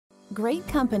Great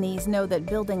companies know that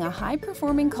building a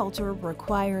high-performing culture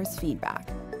requires feedback.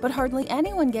 But hardly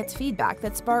anyone gets feedback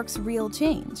that sparks real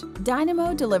change.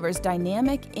 DynaMo delivers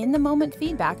dynamic, in-the-moment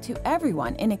feedback to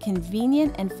everyone in a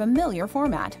convenient and familiar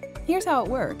format. Here's how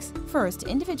it works. First,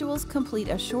 individuals complete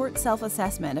a short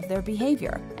self-assessment of their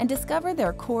behavior and discover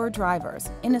their core drivers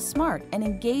in a smart and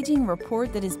engaging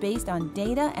report that is based on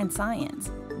data and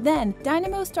science. Then,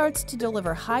 DynaMo starts to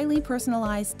deliver highly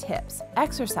personalized tips,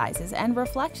 exercises, and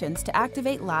reflections to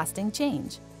activate lasting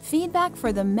change. Feedback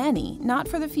for the many, not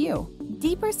for the few.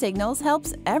 Deeper Signals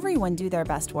helps everyone do their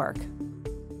best work.